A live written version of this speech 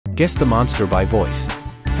Guess the monster by voice.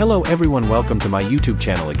 Hello everyone, welcome to my YouTube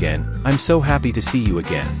channel again. I'm so happy to see you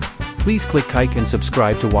again. Please click like and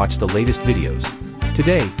subscribe to watch the latest videos.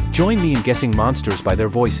 Today, join me in guessing monsters by their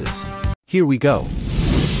voices. Here we go.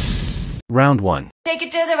 Round 1. Shake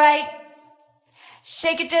it to the right.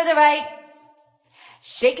 Shake it to the right.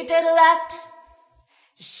 Shake it to the left.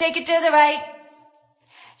 Shake it to the right.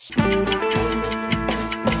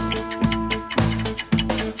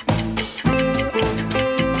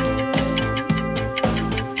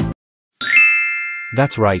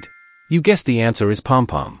 That's right. You guessed the answer is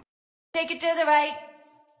pom-pom. Shake it to the right.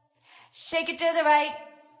 Shake it to the right.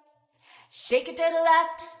 Shake it to the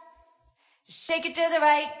left. Shake it to the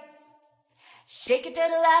right. Shake it to the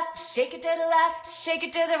left. Shake it to the left. Shake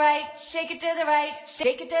it to the right. Shake it to the right.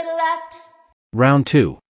 Shake it to the left. Round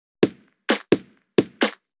 2.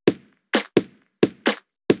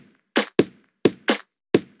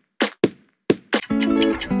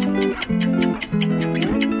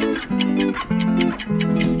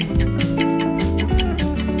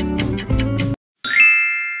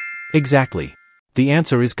 Exactly. The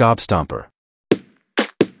answer is Gobstomper.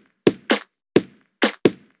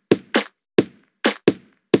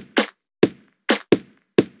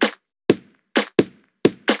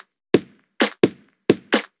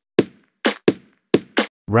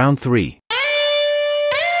 Round 3.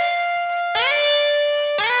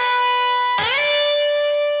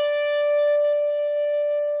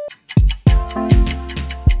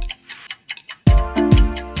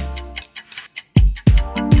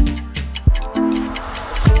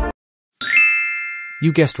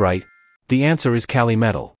 You guessed right. The answer is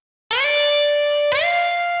Calimetal.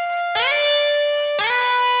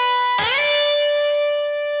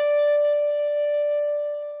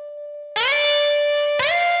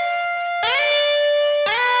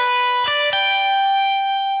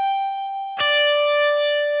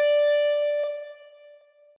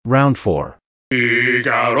 Round 4.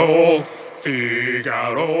 Figaro,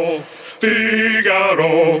 Figaro,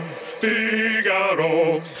 Figaro,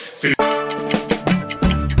 Figaro,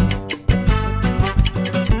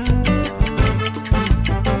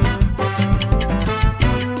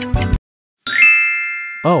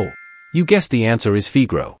 Oh, you guessed the answer is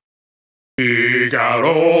Figaro.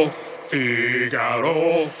 Figaro,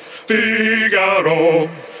 Figaro, Figaro,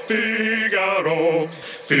 Figaro,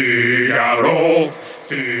 Figaro,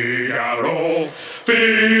 Figaro,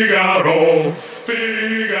 Figaro,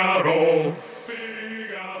 Figaro,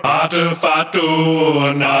 Harte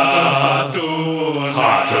Fatuna,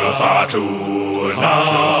 Harte Fatuna,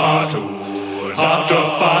 Harte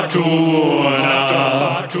Fatuna,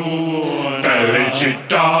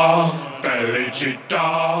 Felicità,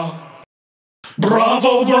 felicità.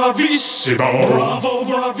 Bravo, bravissimo, bravo,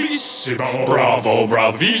 bravissimo, bravo,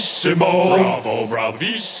 bravissimo, bravo,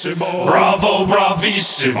 bravissimo, bravo,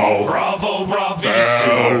 bravissimo, bravo,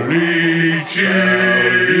 bravissimo. Felicità,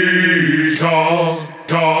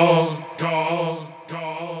 da, da,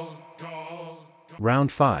 da, da.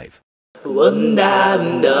 Round 5.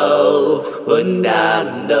 Wundando,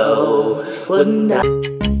 wundando,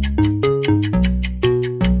 wundando.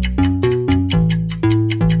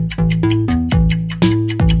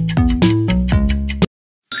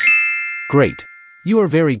 Great. You are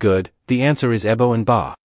very good. The answer is Eboe and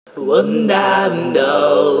Ba.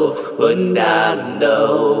 Wundando,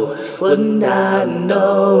 wundando,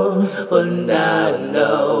 wundando,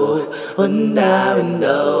 wundando,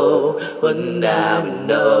 wundando,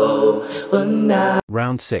 wundando, wundando.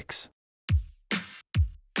 Round 6.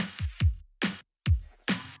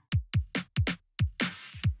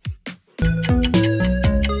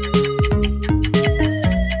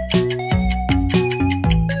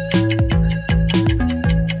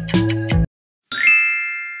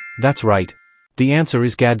 That's right. The answer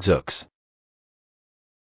is Gadzooks.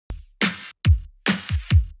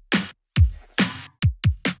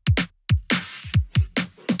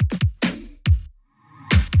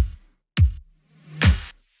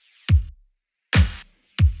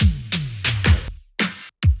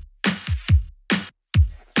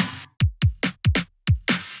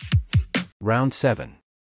 Round 7.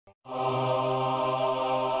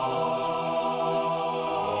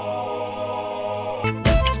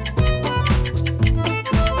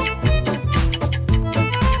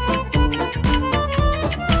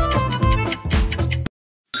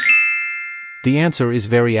 The answer is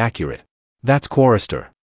very accurate. That's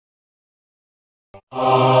Chorister.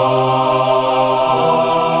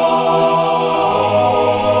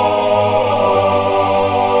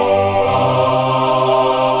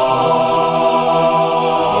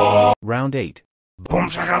 Round 8. Boom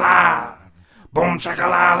shakala, boom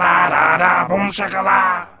shakala la da da, boom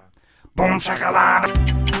shakala, Boom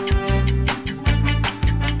shakalaka.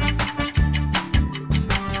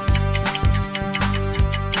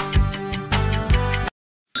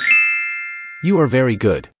 You are very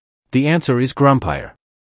good. The answer is grumpire.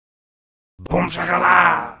 Boom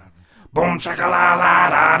shakala. Boom shakala la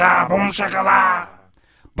da da. Boom shakala.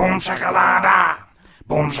 Boom shakala da.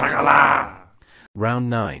 Boom shakala. Round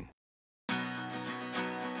 9.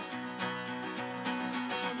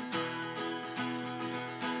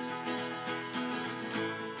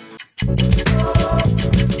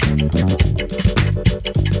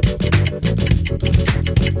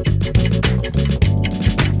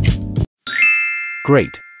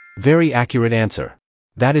 Great. Very accurate answer.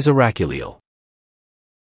 That is a raculeel.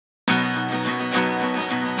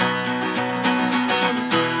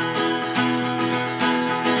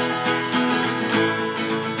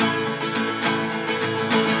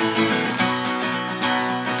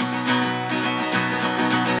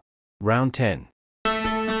 Round 10.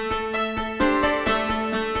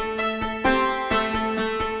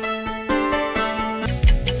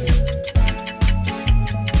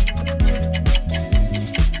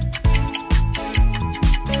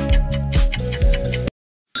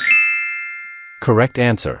 Correct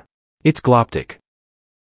answer. It's gloptic.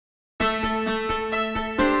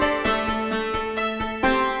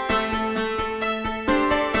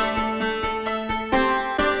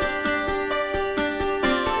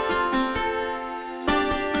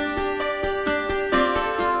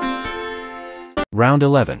 Round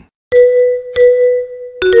 11.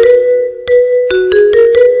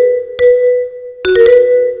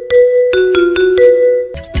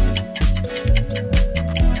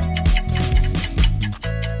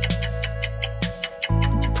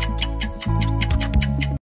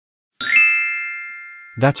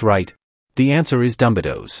 That's right. The answer is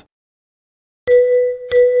Doumbidos.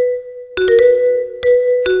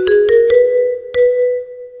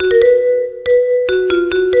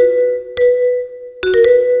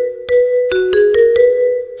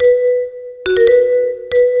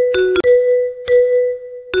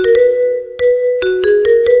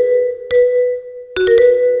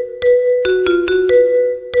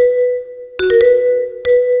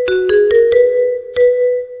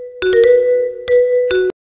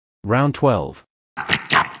 Round 12.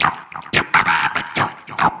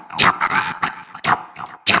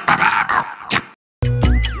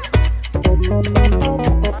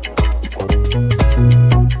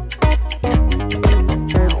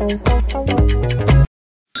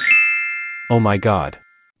 Oh my god.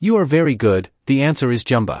 You are very good. The answer is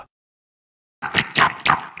Jumba.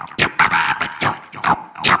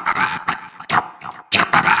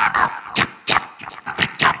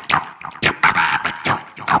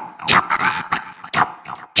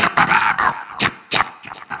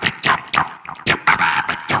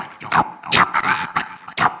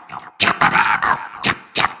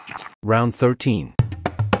 Round 13.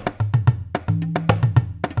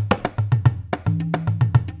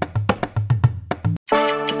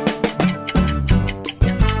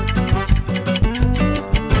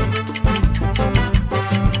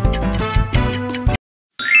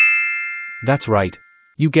 That's right.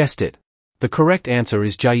 You guessed it. The correct answer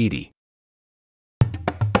is Djyeti.